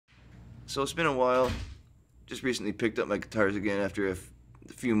So it's been a while. Just recently picked up my guitars again after a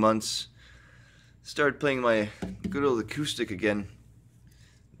few months. Started playing my good old acoustic again.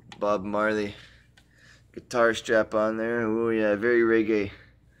 Bob Marley guitar strap on there. Oh yeah, very reggae.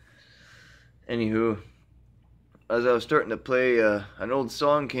 Anywho, as I was starting to play, an old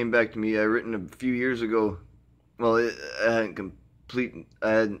song came back to me I written a few years ago. Well, I didn't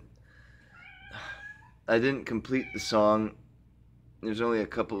complete the song. There's only a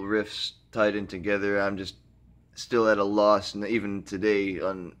couple riffs tied in together. I'm just still at a loss, and even today,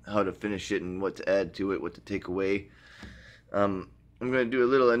 on how to finish it and what to add to it, what to take away. I'm going to do a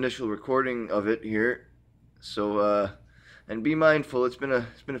little initial recording of it here. So, and be mindful. It's been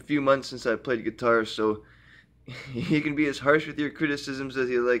a few months since I played guitar, so you can be as harsh with your criticisms as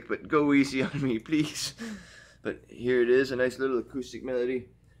you like, but go easy on me, please. But here it is, a nice little acoustic melody.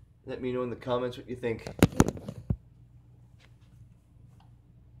 Let me know in the comments what you think.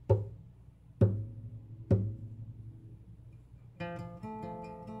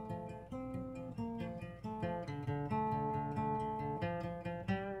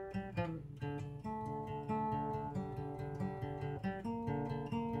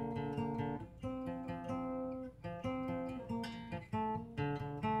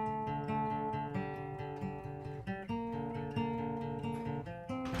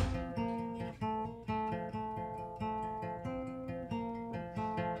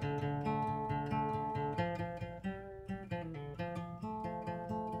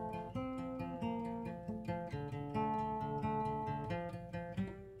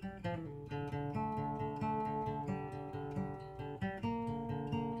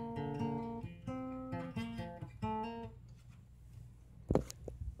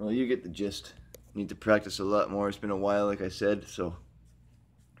 Well, you get the gist. Need to practice a lot more. It's been a while, like I said, so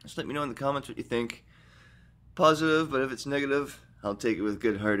just let me know in the comments what you think. Positive, but if it's negative, I'll take it with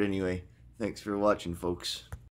good heart anyway. Thanks for watching, folks.